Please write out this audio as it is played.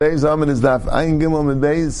Today's amud is daf Ayin Gimel Mid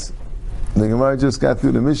Beis. The Gemara just got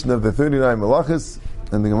through the mission of the 39 Malachas,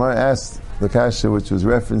 and the Gemara asked the kasha, which was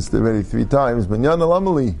referenced already 3 times, Minyan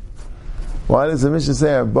Alamali. Why does the mission say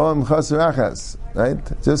Arba'am Chaser Achas? Right?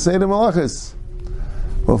 Just say the Malachas.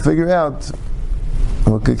 We'll figure out.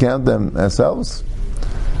 We could count them ourselves.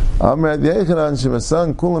 Amr Rabbi Aharon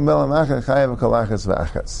Shemasan Kulam Belam Achas Chayav Kalachas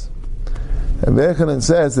V'Achas. Rabbi Aharon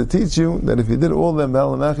says to teach you that if you did all them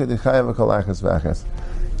Belam Achas, you Chayav Kalachas V'Achas.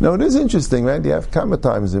 Now it is interesting, right? You have kama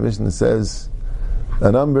times the Mishnah says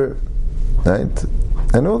a number, right?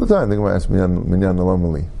 And all the time the Gemara asks minyan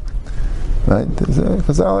alamali, right?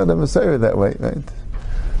 Chazal had a Messiah that way, right?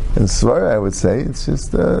 And Svara, I would say, it's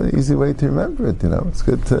just an easy way to remember it. You know, it's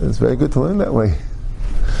very good to learn that way.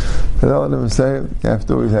 Chazal had a Messiah, you have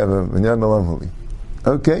to always have a minyan alamali.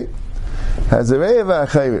 Okay. Hazarei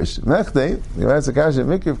v'achayrish mechtei. The Gemara says kasha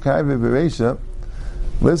mikriv kaive bereisha.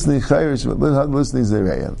 Listening chayrish, listening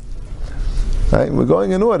zereya. Right? We're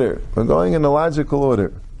going in order. We're going in a logical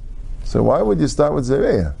order. So why would you start with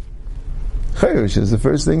zereya? Chayrish is the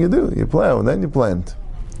first thing you do. You plow and then you plant.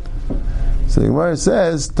 So the Gemara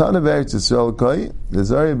says, Tana Eretz Yisrael koi, the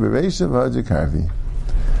Zari Bereisha v'Haja Karvi.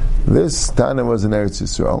 This Tana was in Eretz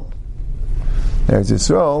Yisrael. Eretz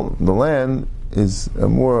Yisrael, the land is a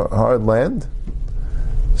more hard land.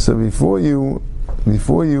 So before you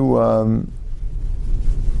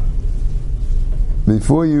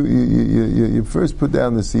first put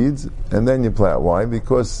down the seeds and then you plow. Why?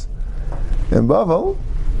 Because in Bavel,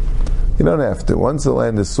 you don't have to. Once the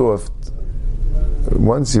land is soft,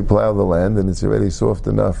 once you plow the land and it's already soft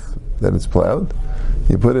enough that it's plowed,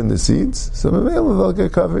 you put in the seeds, so they'll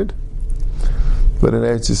get covered. But in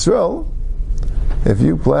Eretz Yisrael, if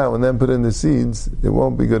you plow and then put in the seeds, it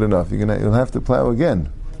won't be good enough. You'll have to plow again.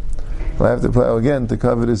 You'll have to plow again to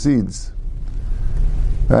cover the seeds.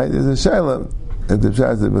 Right? There's a shayla. The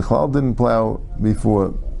Pshat that Bichlal didn't plow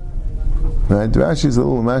before. Right? Rashi is a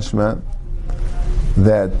little mashma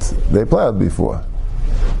that they plowed before.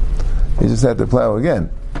 He just had to plow again.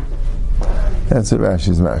 That's what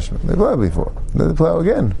Rashi's mashma. They plowed before. Then they plow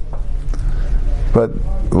again. But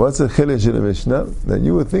what's the chiddush in the Mishnah? That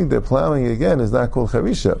you would think that plowing again is not called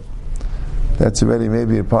charisha. That's already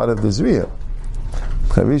maybe a part of the zriya.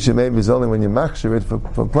 Charisha maybe is only when you machshir it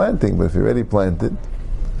for planting, but if you already planted,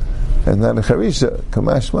 and not a charisha,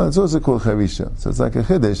 kamashma, it's also called charisha. So it's like a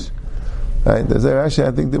chiddush, right? There's Rashi,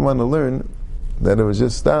 I think they want to learn that it was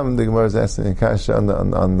just stam. The Gemara is asking a kasha on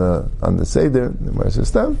the seder. The Gemara says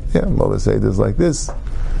stam. Yeah, all the seders like this.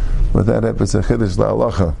 With that, it's a chiddush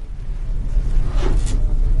la'alacha.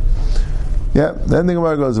 Yeah. Then the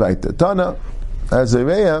Gemara goes right. Tana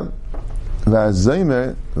azareya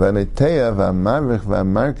v'azaymer v'neteya v'amarich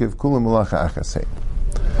v'amarkiv kulam malacha achasei.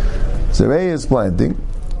 Zareya is planting.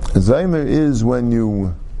 Zaymer is when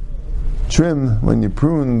you trim, when you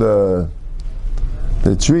prune the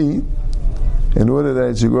tree in order that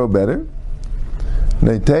it should grow better.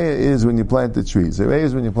 Neteya is when you plant the tree. Zerei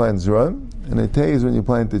is when you plant zra, and neteya is when you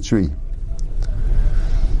plant the tree.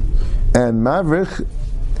 And mavrich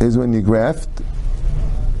is when you graft.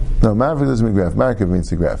 No, mavrich doesn't mean graft. Markiv means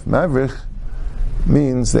to graft. Mavrich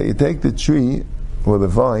means that you take the tree or the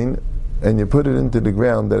vine and you put it into the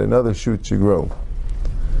ground that another shoot should grow.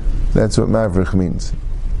 That's what mavrich means.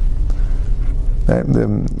 Right? The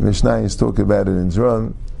Mishnayos talk about it in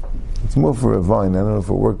Zram. It's more for a vine. I don't know if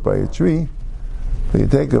it worked by a tree, but you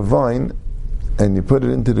take a vine and you put it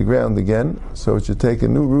into the ground again, so it should take a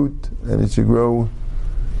new root and it should grow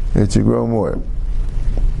more.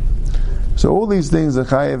 So all these things are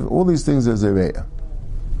chayev. All these things are zereya.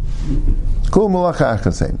 Kol malacha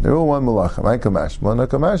achasein. They're all one malacha. My kamashma. Na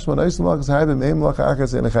kamashma. Na islam malacha hayvim ein malacha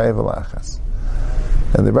achasein chayev alachas.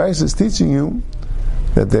 And the Rabbi is teaching you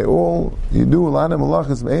that you do a lot of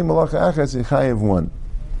malachas, ein malacha achas, you chayev one.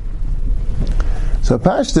 So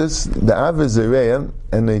Pashtus, the Av is Zereya,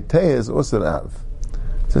 and the Neteya is also an Av.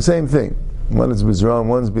 It's the same thing. One is Bizram,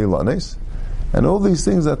 one's Bilanes. And all these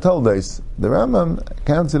things are Toldes. The Rambam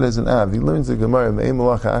counts it as an Av. He learns the Gemara, ein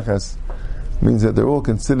malacha achas, means that they're all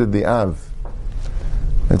considered the Av.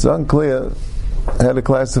 It's unclear how to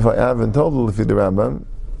classify Av and Todel if you're the Rambam.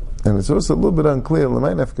 And it's also a little bit unclear.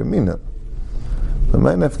 L'may nafkamina.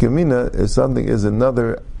 L'may nafkamina is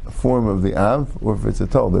another form of the av, or if it's a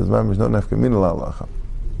tol. There's no nafkamina la'alacha.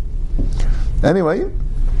 Anyway,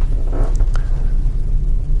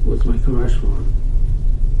 what's my kamashma?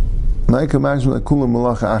 My kamashma kulam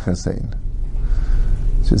malacha achasein.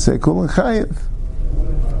 Should say kulam chayev.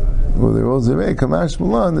 Well, they're all zirei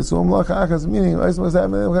kamashma, and it's all malacha achas. Meaning, that's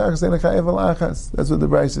what the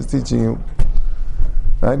Bryce is teaching you.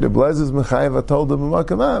 Right? The blessed Mechayev told them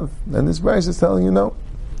Makamav, and this Bryce is telling you no.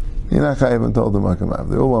 you're not chayiv until the makam av.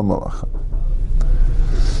 They're all one malacha.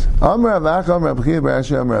 Amr Rav Acha, Amr Rav Chia bar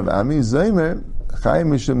Ashi, Amr Rav Ami, Zaymer chayiv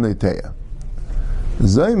mishum neiteya.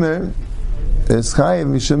 Zaymer is chayiv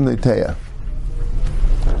mishum neiteya.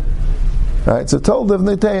 Right, so told of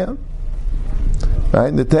neiteya.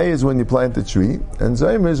 Right, neiteya is when you plant a tree, and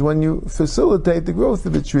Zaymer is when you facilitate the growth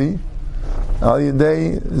of the tree. Al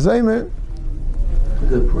yedei Zaymer.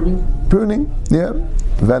 The pruning? Pruning, yeah.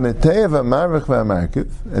 V'neteya v'marvach v'amarkiv,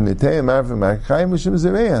 and neteya marvach v'amarkiv, chayiv mishum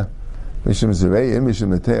zereya. Mishum zereya, mishum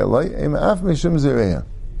neteya loy, em af mishum zereya.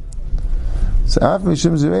 So af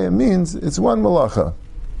mishum zereya means it's one malacha.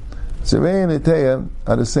 Zereya and neteya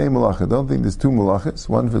are the same malacha. Don't think there's two malachas,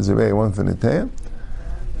 one for zereya, one for neteya.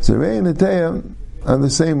 Zereya and neteya are the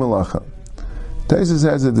same malacha. Taisus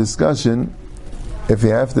has a discussion if you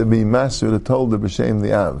have to be master to told the b'shem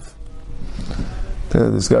the av. There's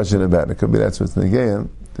a discussion about it. Could be that's what's negayim.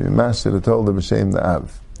 To be master to told the b'shem the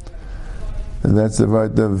av. And that's the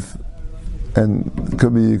right of, and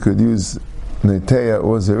could be you could use neteya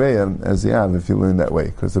or zereya as the av if you learn that way,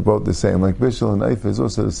 because they're both the same. Like bishul and eif is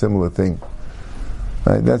also a similar thing.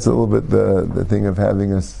 Right? That's a little bit the thing of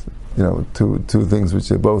having us, two things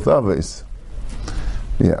which are both aves.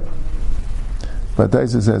 Yeah. But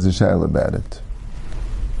Taisus has a shaila about it.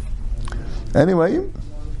 Anyway,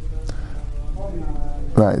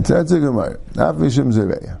 right, so that's a Gemara. Af mishum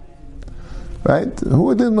zereya. Right?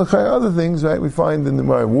 Who did other things, right? We find in the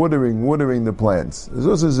Gemara watering the plants. There's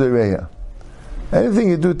also zereya. Anything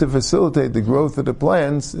you do to facilitate the growth of the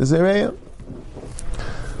plants is zereya.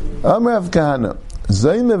 Amar Rav Kahana,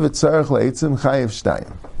 Zayme v'tzarech le'etzim chayiv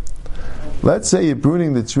shtayim. Let's say you're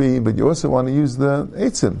pruning the tree, but you also want to use the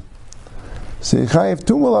eitzim. So you chayiv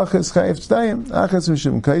two malachas, chayiv shtayim, achas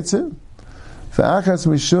mishum kaitzim, v'achas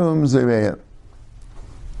mishum zereya.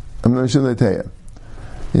 Mishum neteya.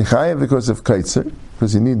 You chayiv because of kaitzer,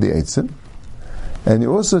 because you need the eitzim, and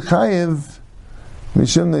you also chayiv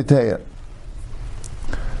mishum neteya.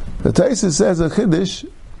 The Taisus says a chiddush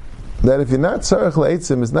that if you're not tzarech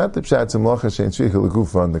le'eitzim, it's not the pshat malacha shein tzricha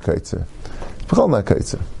l'gufa on the kaitzer. It's b'chol not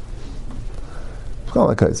kaitzer. B'chol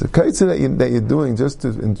not kaitzer. Kaitzer that you're doing just to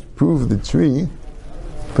improve the tree,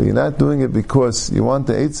 but you're not doing it because you want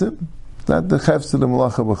the eitzim. It's not the chefs of the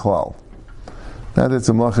malacha b'chlal. Not it's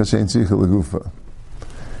a malacha shein tzricha l'gufa.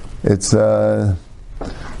 It's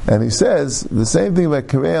and he says the same thing about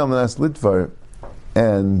karei al manas litvar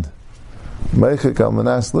and meichik al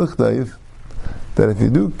manas lichtayv, that if you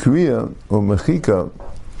do kriya or mechika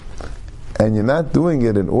and you're not doing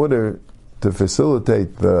it in order to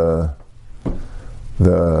facilitate the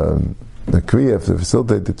kriya, to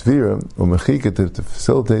facilitate the tvira, or mechika to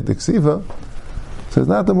facilitate the ksiva, so it's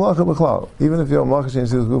not the malacha b'chlal. Even if your malacha shein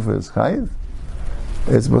tzricha l'gufa is chayiv,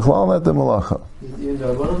 it's b'chlal not the malacha.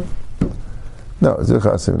 No, it's a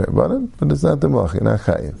chasim rabbanan, but it's not the malacha, not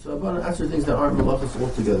chayiv. So rabbanan answer things that aren't malachas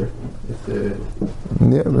altogether.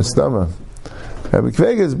 Yeah, mistama. Rabbi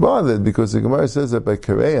Kvega is bothered because the Gemara says that by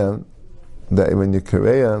kareya, that when you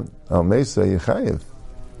kareya al mesa you chayiv,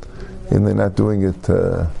 and they're not doing it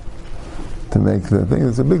to make the thing.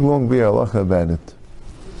 It's a big long beer halacha about it.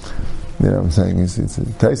 You know what I'm saying? It's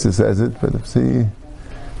Taisus says it, but if he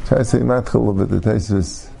tries to say matchel a bit, the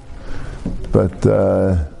Taisus,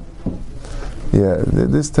 but. Yeah,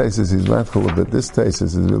 this Taisus is matchel a bit. This Taisus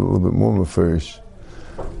is a little bit more mafurish.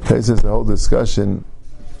 Taisus the whole discussion.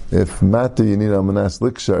 If matter you need almanas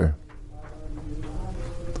likshar,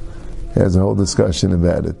 he has a whole discussion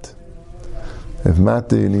about it. If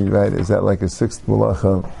matter you need, right, is that like a sixth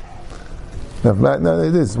malacha? No,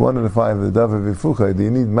 it is one of the five of the davar v'fucha. Do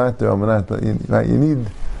you need matter almanas? Right, you need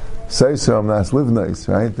Sorscher almanas livnais,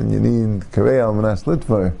 right, and you need karei almanas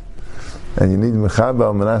litvar. And you need mechaba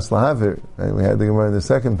al manas lahavir. Right? We had the Gemara in the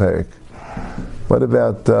second parak. What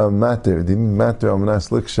about matter? Do you need matter al manas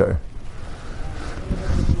likshar?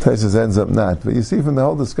 Taisus ends up not. But you see from the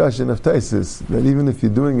whole discussion of Taisus that even if you're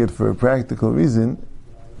doing it for a practical reason,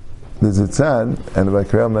 there's a tzad, and by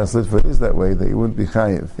karei al manas litvar is that way, that you wouldn't be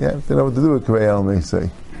chayiv. Yeah, if they know what to do with karei al may say.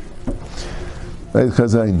 Right,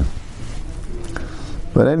 chazayin.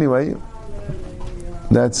 But anyway,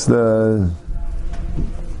 that's the.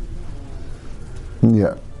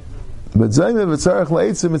 Yeah, but Zayme v'tzarech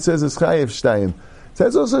le'eitzim, it says it's chayiv shtayim. So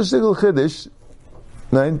that's also a shtigl chiddush,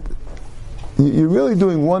 right? You're really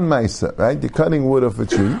doing one ma'isa, right? You're cutting wood off a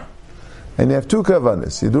tree, and you have two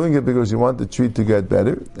kavanas. You're doing it because you want the tree to get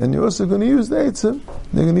better, and you're also going to use the eitzim.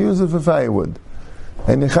 You're going to use it for firewood,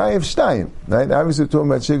 and you're chayiv shtayim, right? Obviously, we're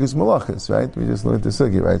talking about shigas malachas, right? We just learned the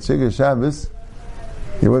sugi, right? Shigas Shabbos,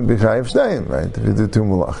 you wouldn't be chayiv shtayim, right? If you do two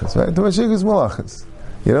malachas, right? About shigas malachas,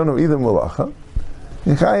 you don't know either malacha.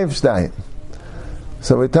 Chayiv shtayim.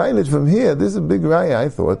 So we tie it from here. This is a big raya, I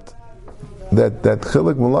thought, that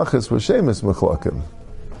chiluk malachas was shemus mechlakim.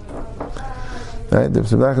 Right? The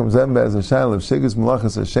Menachem Zembaz has a shail of shigus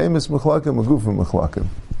malachas are shemus mechlakim or gufa mechlakim.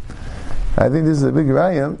 I think this is a big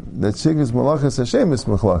raya that shigus malachas are shemus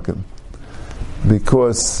mechlakim,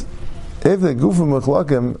 because if the gufa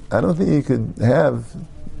mechlakim, I don't think you could have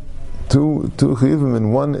two chiyuvim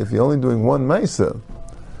in one if you're only doing one ma'isa.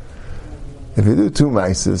 If you do two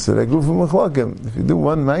ma'isas, so that gufa mechlakim. If you do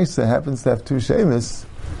one ma'isa happens to have two shemus,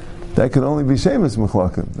 that can only be shemus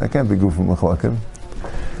mechlakim. That can't be gufa mechlakim.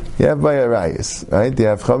 You have by arayis, right? You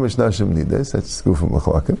have chamish nashim nidas, that's gufa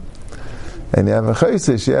mechlakim, and you have a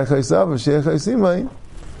chayse, she'ach chaysav, she'ach chaysimai,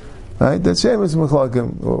 right? That's shemus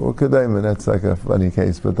mechlakim or kedayman. That's like a funny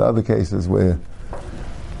case, but the other cases where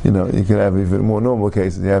you can have even more normal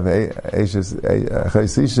cases. You have a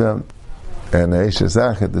chaysisha and a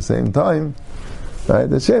shazach at the same time, right?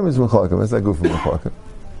 The shem is mechlakim. That's like gufa mechlakim.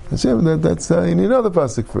 The shem that's you need another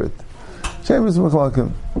pasuk for it. Shem is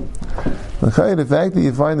mechlakim. The fact that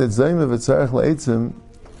you find that zayim of etzarech leitzim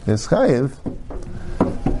is chayiv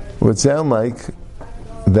would sound like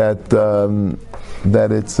that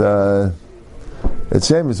it's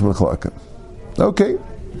shem is mechlakim. Okay.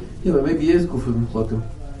 Yeah, but maybe it is gufa mechlakim.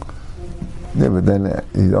 Yeah, but then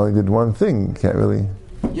he only did one thing. You can't really.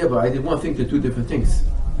 Yeah, but I did one thing to two different things.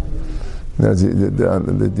 No,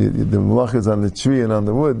 the malach is on the tree and on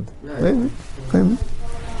the wood. Right. Maybe.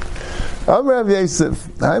 I'm Rav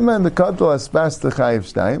Yosef. I'm on the katal aspas the chayiv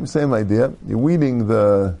shtayim. Same idea. You're weeding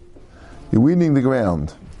the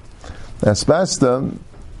ground. Aspasta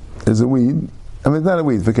is a weed. I mean, it's not a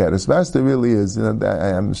weed. Forget it. Aspasta really is.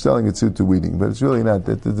 I'm selling it to weeding, but it's really not.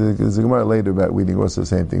 There's a gemara later about weeding, also the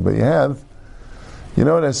same thing. But you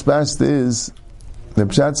know what aspasta is? The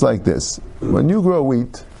pshat's like this: when you grow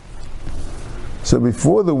wheat, so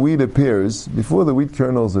before the wheat appears, before the wheat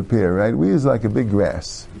kernels appear, right? Wheat is like a big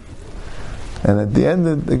grass. And at the end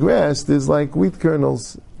of the grass, there's like wheat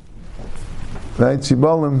kernels, right?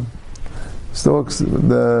 Shibolim, stalks,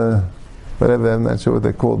 whatever, I'm not sure what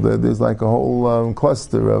they're called. There's like a whole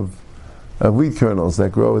cluster of wheat kernels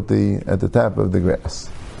that grow at the top of the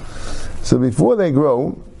grass. So before they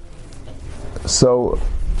grow, so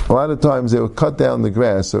a lot of times they will cut down the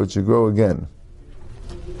grass so it should grow again.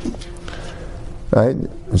 Right?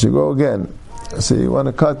 It should grow again. So you want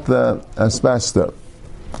to cut the aspasta.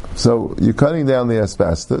 So you're cutting down the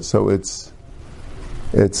aspasta, so it's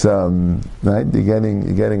right. You're getting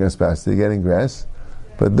aspasta, you're getting grass,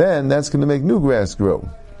 but then that's going to make new grass grow,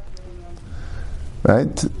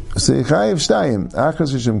 right? So you chayiv shtayim,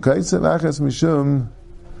 achas mishum kaitzer, achas mishum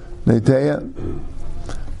neiteya.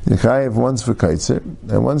 You chayiv once for kaitzer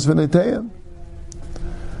and once for neiteya.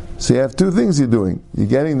 So you have two things you're doing. You're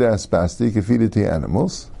getting the aspasta, you can feed it to your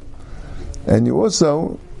animals, and you're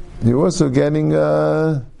also getting.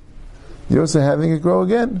 You're also having it grow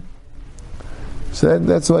again. So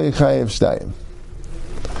that's why you chayev shtayim.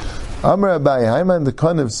 Amar Rabbi, Haiman the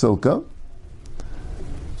kan of silka.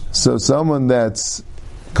 So someone that's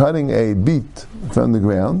cutting a beet from the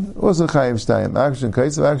ground, also chayev shtayim. Action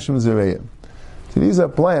kaisav, action zereya. So these are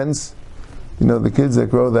plants, the kids that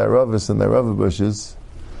grow their aravis and their rava bushes,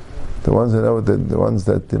 the ones that know, the ones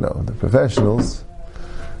that, the professionals,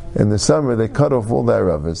 in the summer they cut off all their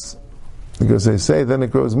aravis. Because they say then it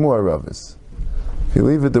grows more aravis. If you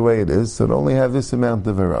leave it the way it is, so it'll only have this amount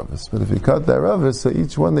of aravis. But if you cut the aravis, so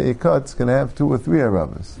each one that you cut is going to have 2 or 3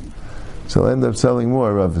 aravis. So you'll end up selling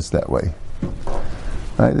more aravis that way.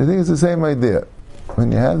 Right? I think it's the same idea.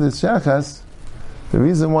 When you have this shachas, the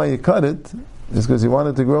reason why you cut it is because you want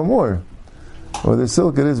it to grow more. Or the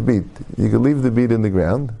silk, it is beet. You can leave the beet in the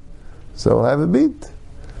ground, so it'll have a beet.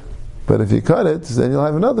 But if you cut it, then you'll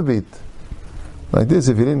have another beet. Like this,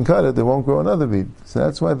 if you didn't cut it, it won't grow another beet. So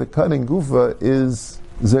that's why the cutting gufa is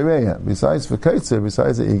zereya. Besides for kaitzer,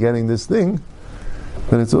 besides that you're getting this thing,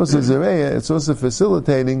 but it's also zereya, it's also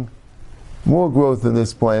facilitating more growth in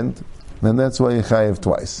this plant, and that's why you chayev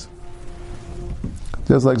twice.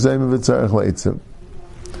 Just like zayim of etzarech leitzim.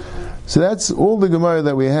 So that's all the Gemara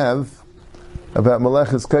that we have about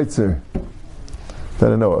Melechus kaitzer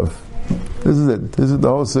that I know of. This is it. This is the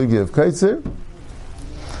whole sugi of kaitzer.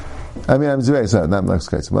 I'm Zerei, sorry, not Melechus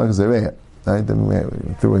Kaitzer. Melechus Zerei, right? Then we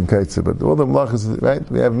threw in Kaitzer, but all the Melechus, right?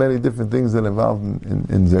 We have many different things that involve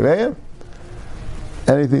in Zerei.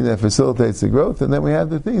 Anything that facilitates the growth, and then we have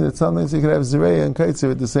the thing that sometimes you can have Zerei and Kaitzer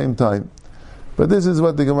at the same time. But this is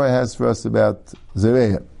what the Gemara has for us about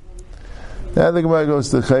Zerei. Now the Gemara goes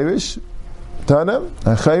to Chayrish, Tana,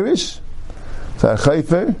 Chayrish, so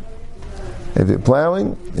Chayfer. If you're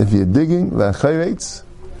plowing, if you're digging, Chayretz.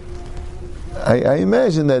 I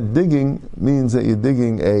imagine that digging means that you're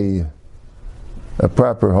digging a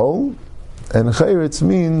proper hole, and chayritz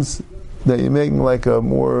means that you're making like a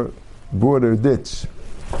more broader ditch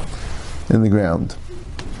in the ground.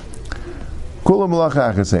 Kula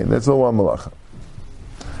malacha achasein. That's all one malacha.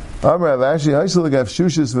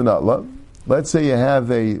 Let's say you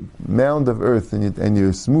have a mound of earth and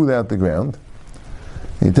you smooth out the ground.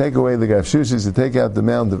 You take away the gafshushis, you take out the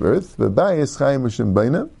mound of earth.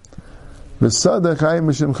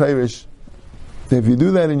 If you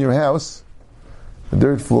do that in your house, a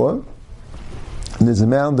dirt floor, and there's a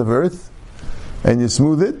mound of earth, and you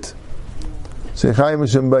smooth it, say chayim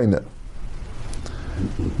Hashem baina.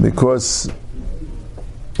 Because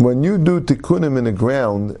when you do tikkunim in the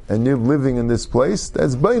ground and you're living in this place,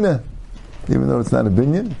 that's baina. Even though it's not a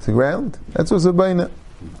binyan, it's a ground. That's what's a baina.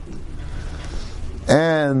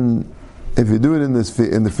 And if you do it in the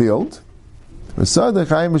field,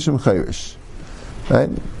 right?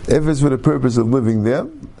 If it's for the purpose of living there,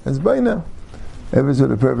 that's baina. If it's for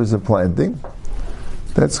the purpose of planting,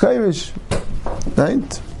 that's chayrish.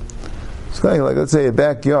 Right? It's like let's say a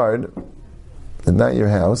backyard, and not your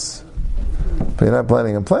house. But you're not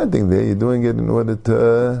planning on planting there. You're doing it in order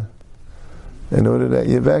that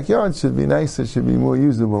your backyard should be nicer, should be more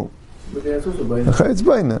usable. But that's also baina. It's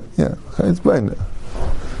baina. Yeah, it's baina.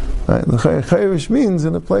 Right? The chayrish means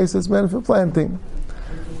in a place that's meant for planting.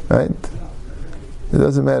 Right? It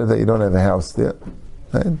doesn't matter that you don't have a house there.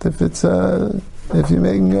 Right? If you're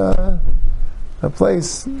making a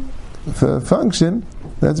place for function,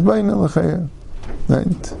 that's baina l'chayr.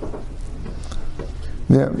 Right?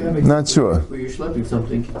 Yeah, not sure. Where you're schlepping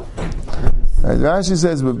something. Right, Rashi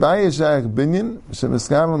says, binyan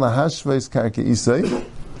lahashvais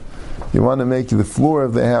you want to make the floor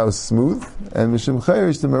of the house smooth, and mishum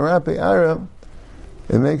chayrish the merape ara,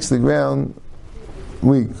 it makes the ground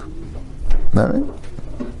weak. Alright?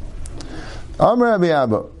 Rabbi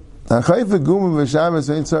Abba, hachayfa guma v'shavas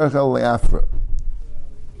ain't tzarech el le'afra.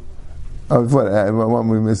 Oh, what?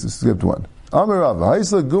 We skipped one. Rav,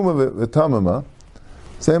 haisla guma v'tamama.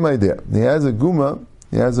 Same idea. He has a guma,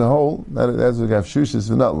 he has a hole, that's what gafshushis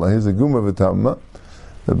v'natla. He has a guma v'tamama.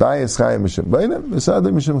 The bayis chayim mishum baina,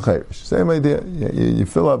 v'sada mishum chayrish. Same idea. You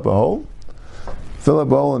fill up a hole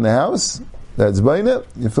in the house, that's baina.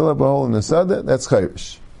 You fill up a hole in the sada, that's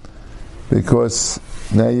chayrish. Because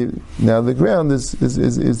now the ground is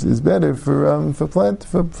better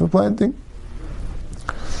for planting.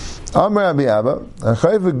 Amar Rabbi Abba,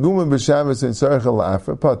 achayva guma b'shavas in tzarech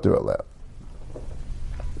alafra patur alav.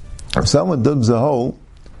 If someone digs a hole,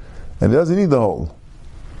 and he doesn't need the hole,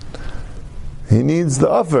 he needs the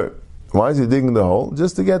offer. Why is he digging the hole?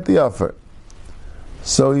 Just to get the offer.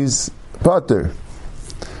 So he's patur.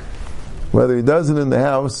 Whether he does it in the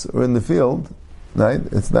house or in the field, right?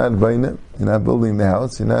 It's not baina. You're not building the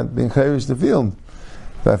house. You're not being chayrish the field.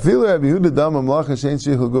 Even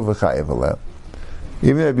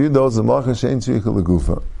if you knows the malacha shein tzricha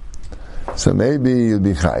legufa, so maybe you'd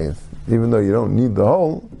be chayiv, even though you don't need the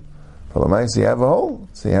hole. But you have a hole,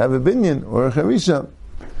 so you have a binyan or a charisha.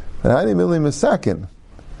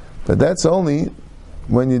 But that's only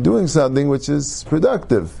when you're doing something which is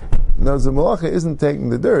productive. Now, the malacha isn't taking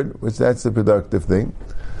the dirt, which that's the productive thing.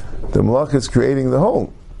 The malacha is creating the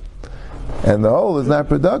hole, and the hole is not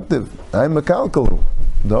productive. I'm makalkal.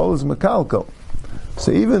 The hole is makalkal.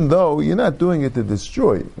 So even though you're not doing it to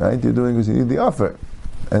destroy, right? You're doing it because you need the offer.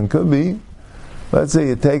 And could be, let's say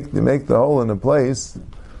you make the hole in a place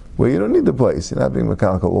where you don't need the place. You're not being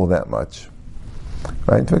makalkal all that much.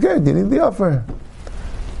 Right? Forget, you need the offer.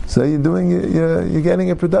 So you're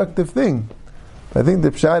getting a productive thing. I think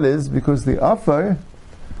the pshat is because the offer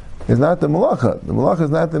is not the malacha. The malacha is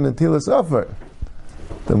not the natilas offer.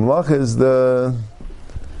 The malacha is the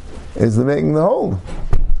making the hole.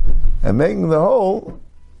 And making the hole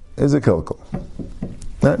is a kilkel.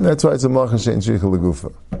 That's why it's a malacha shein tzricha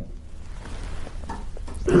legufa.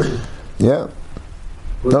 Yeah.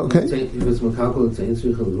 Okay. If it's makalkal, it's shein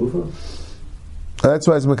tzricha legufa? That's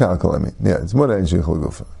why it's makalkal, I mean. Yeah, it's more than shein tzricha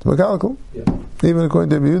legufa. It's makalkal. Yeah. Even according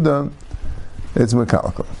to Yehuda, it's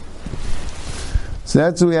makalkal. So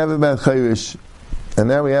that's what we have about chayrish. And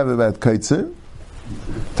now we have about kaitzer.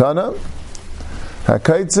 Tana.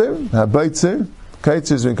 Ha-kaitzer, ha-baitzer.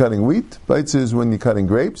 Kaitzer is when cutting wheat. Baitzer is when you're cutting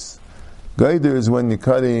grapes. Gaider is when you're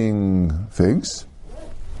cutting figs.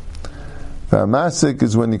 Masik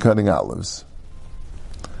is when you're cutting olives.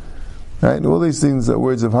 Right? All these things are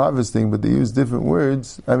words of harvesting, but they use different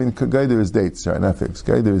words. I mean, Gaider is dates, sorry, not figs.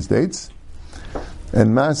 Gaider is dates.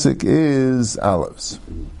 And Masik is olives.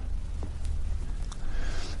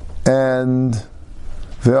 And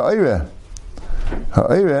Ha'ira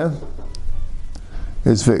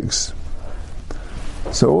is figs.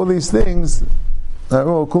 So all these things are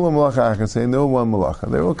all kulam malacha achas, saying they're all one malacha.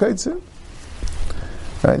 They're all kaitzer.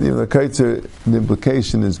 Right? Even the kaitzer, the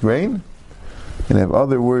implication is grain, and have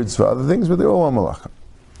other words for other things, but they're all one malacha.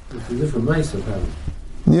 It's a different mice of having.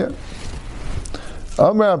 Yeah.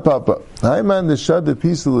 Amar Papa, Haiman the shad the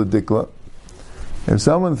piece of ladikla. If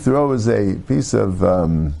someone throws a piece of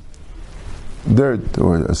dirt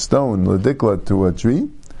or a stone, ladikla, to a tree,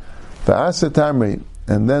 va'asa tamri,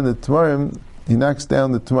 and then the tamarim, he knocks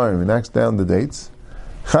down the tamarim, he knocks down the dates.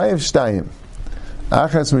 Chayev shtayim,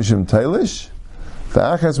 achas mishum tailish,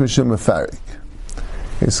 va'achas mishum mefarik.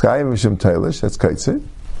 It's chayev mishum tailish, that's kaitzer.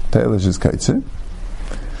 Tailish is kaitzer.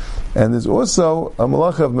 And there's also a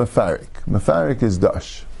malacha of mefarik. Mefarik is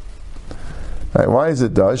dash. Right, why is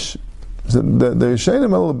it dash? So the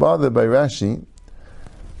Rishonim are a little bothered by Rashi.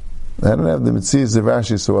 I don't have the mitzias of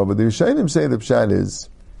Rashi so well, but the Rishonim say the pshat is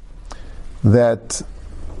that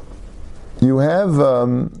you have,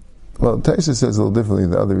 Taisa says a little differently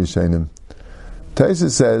than the other Rishonim. Taisa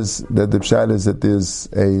says that the pshat is that there's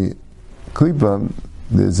a klipa,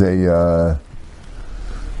 there's a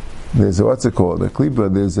what's it called? A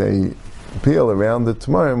klipa, there's a peel around the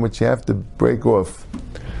tamarim which you have to break off.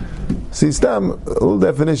 See, Stam, little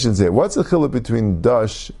definitions here. What's the chiluk between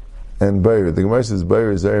dash and bayr? The Gemara says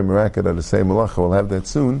bayr is very mirakat are the same malacha. We'll have that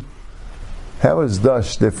soon. How is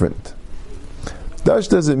dash different? Dash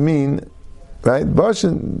doesn't mean, right? Bash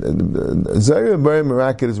and Zayr bayr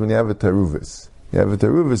mirakat is when you have a taruvis. You have a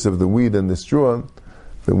taruvis of the wheat and the straw,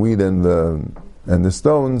 the wheat and the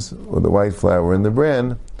stones, or the white flour and the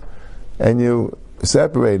bran, and you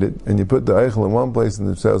separate it and you put the eichel in one place and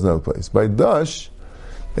the cells in another place. By dash,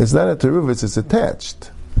 it's not a teruvis, it's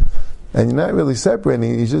attached. And you're not really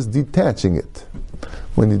separating it, you're just detaching it.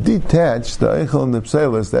 When you detach the eichel and the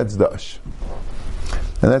pselis, that's dash.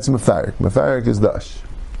 And that's mefarik. Mefarik is dash.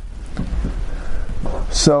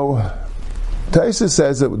 So, Taisa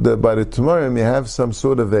says that by the tamarim you have some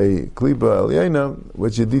sort of a klipa alyena,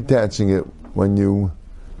 which you're detaching it when you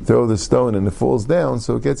throw the stone and it falls down,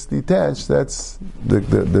 so it gets detached. That's the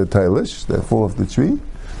tailish that fall off the tree,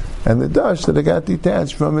 and the dash that it got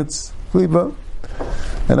detached from its klipa.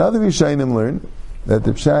 And other Rishonim learn that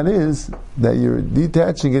the pshat is that you're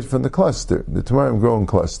detaching it from the cluster. The tamarim grow in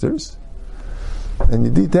clusters, and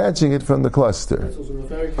you're detaching it from the cluster. That's also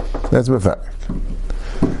mefarik. That's mefarik,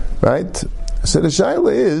 right? So the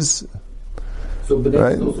shaila is. So b'nei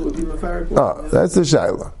right? also would be mefarik. Oh, that's the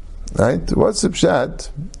shaila. Right? What's the pshat?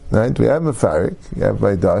 Right? We have mefarik, you have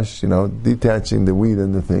by dash, detaching the wheat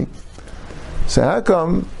and the thing. So how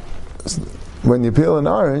come when you peel an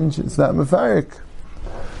orange, it's not mefarik?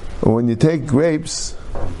 Or when you take grapes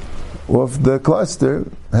off the cluster,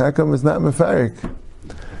 how come it's not mefarik?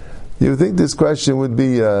 You would think this question would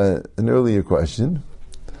be an earlier question,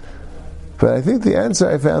 but I think the answer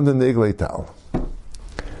I found in the Iglei Tal.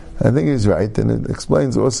 I think he's right, and it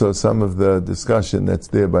explains also some of the discussion that's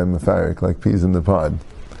there by mefarik, like peas in the pod.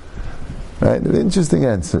 Right? An interesting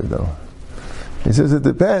answer, though. He says it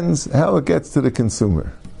depends how it gets to the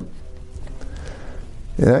consumer.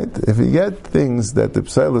 Right? If you get things that the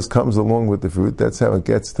psilus comes along with the fruit, that's how it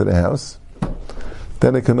gets to the house,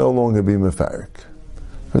 then it can no longer be mefarik.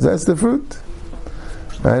 Because that's the fruit.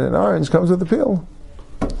 Right? An orange comes with a peel.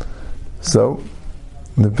 So,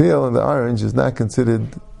 the peel and the orange is not considered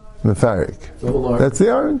mefarik. That's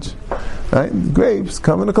the orange. Right? The grapes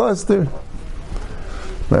come in a cluster.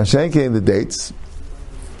 Mashenke in the dates.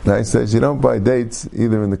 Right? Says you don't buy dates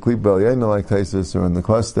either in the klip b'alyena like Taisus or in the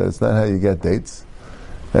cluster. It's not how you get dates.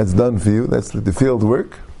 That's done for you. That's the field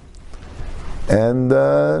work. And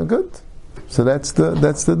good. So that's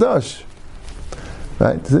the dash.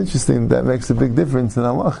 Right? It's interesting that makes a big difference in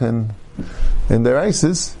Allah and in their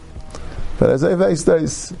ISIS. But as I've asked,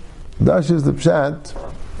 dash is the pshat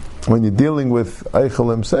when you're dealing with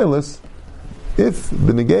eichel and pselis. If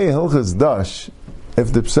the negei hilchas dash,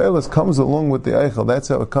 if the pselis comes along with the eichel, that's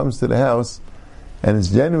how it comes to the house, and it's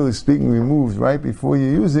generally speaking removed right before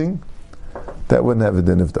you're using, that wouldn't have a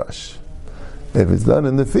din of dash. If it's done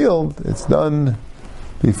in the field, it's done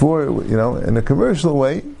before, in a commercial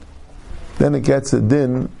way, then it gets a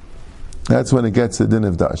din. That's when it gets a din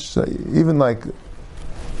of dash. So even like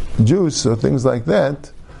juice or things like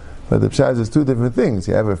that, but the pshat is two different things.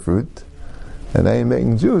 You have a fruit, and now you're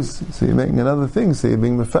making juice, so you're making another thing. So you're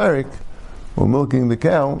being mefarik, or milking the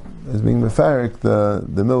cow is being mefarik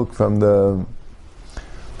the milk from the.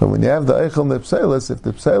 But when you have the eichel and the pselis, if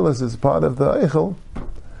the pselis is part of the eichel,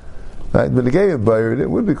 right? But the negei of bayer, it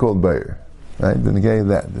would be called bayer, right? The negei of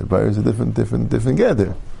that, the bayer is a different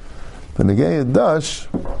gather. The negei of dash,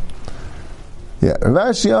 Yeah,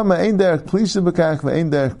 Rashi Amma ein derech plisha b'kach ve'ein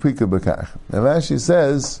derech prika b'kach. And Rashi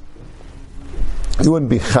says you wouldn't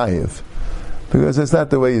be chayiv because that's not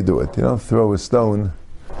the way you do it. You don't throw a stone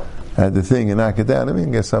at the thing and knock it down. I mean,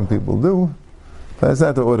 I guess some people do, but that's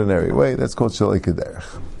not the ordinary way. That's called shalei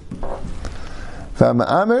kederech.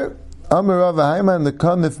 V'ama'amer Amar Rav Haiman the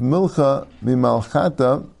kanif milcha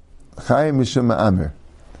mimalchata chayim mishum ma'amer.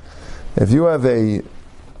 If you have a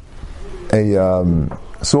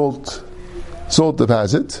salt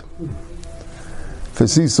deposit for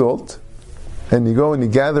sea salt, and you go and you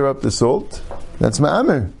gather up the salt, that's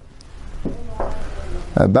ma'amer.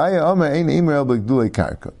 Abaye Amar ein imer el b'gdulei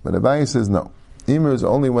karka, but Abaye says no. Imer is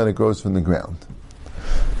only when it grows from the ground.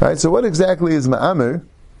 Right. So what exactly is ma'amer?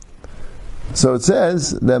 So it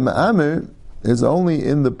says that ma'amer is only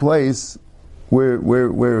in the place where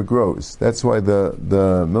it grows. That's why the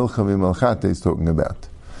milcha mimalchata is talking about.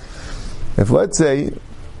 If let's say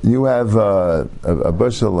you have a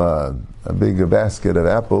bushel, a big basket of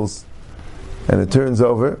apples, and it turns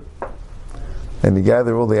over, and you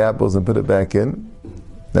gather all the apples and put it back in,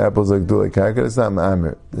 the apples are gdulei karka, it's not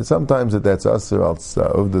ma'amer. Sometimes that's aser al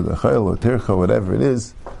uvda d'chayil or tircha, whatever it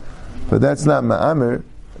is, but that's not ma'amer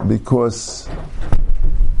because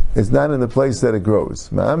it's not in the place that it grows.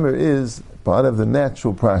 Ma'amer is part of the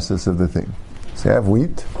natural process of the thing. So you have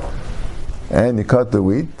wheat, and you cut the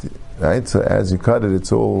wheat, right? So as you cut it,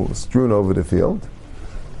 it's all strewn over the field,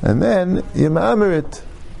 and then you ma'amer it.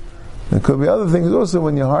 There could be other things also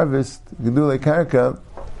when you harvest gedulei karka.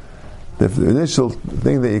 The initial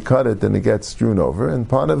thing that you cut it, then it gets strewn over, and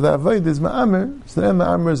part of that avoid is ma'amer. So then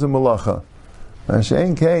ma'amer is a malacha.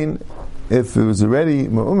 She'ein kain, if it was already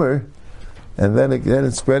ma'umer, and then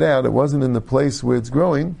it spread out, it wasn't in the place where it's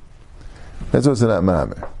growing, that's also not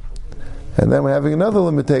ma'amer. And then we're having another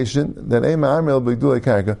limitation, that ein ma'amer el b'gdulei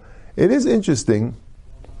karka. It is interesting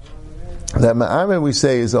that ma'amer we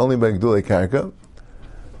say is only by gdulei karka.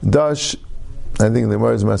 Dash, I think the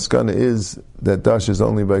Gemara's maskana is that dash is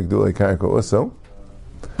only by gdulei karka also.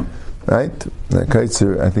 Right? Now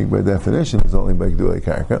kaitzer, I think by definition, is only by gdulei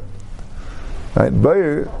karka. Right?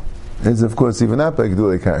 Bayer is of course even not by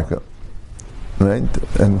gdulei karka.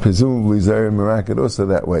 Right? And presumably Zayir Meraket also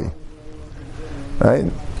that way.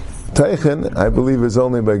 Right? Teichen, I believe, is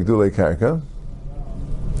only by gdulei karka.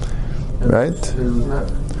 Right?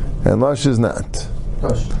 And Lush is not.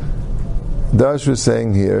 Dash was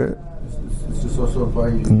saying here.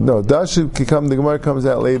 No, Dash should come. The Gemara comes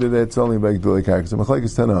out later that it's only by gdulei karka. So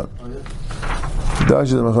Machlekes Tanan. Dash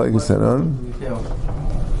is Machlekes Tanan.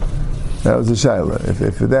 That was a shaila.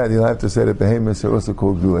 If for that, you'll have to say that behemoths are also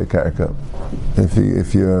called gdulei karka. If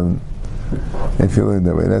you learn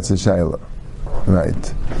that way, that's a shaila,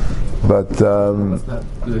 right? But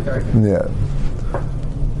yeah.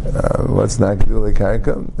 What's not gdulei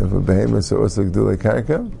karka? If a behemoth are also gdulei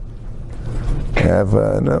karka, you have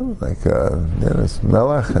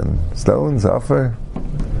melach and stones, offer,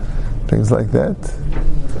 things like that.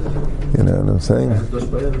 You know what I'm saying?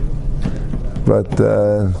 But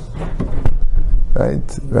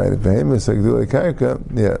right. If behemoths are gdulei karka,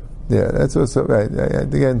 yeah, that's also right. I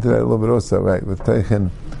get into that a little bit also, right? With teichen,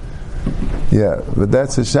 yeah, but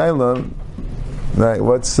that's a shaila, right?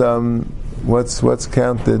 What's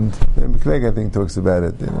counted? Craig, I think, talks about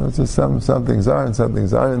it. You know, it's just some things are and some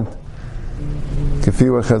things aren't.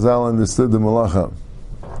 Kafiwa Chazal understood the malacha.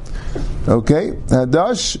 Okay,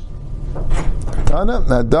 Hadash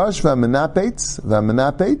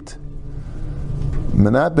v'amenapet.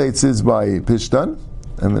 Menapet is by pishtan,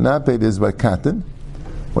 and menapet is by cotton.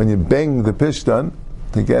 When you bang the pishtan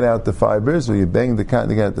to get out the fibers, or you bang the cotton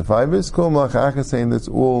to get out the fibers, kol malacha saying that's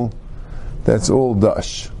all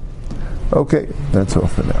dash. Okay, that's all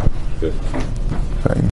for now. Good. Fine.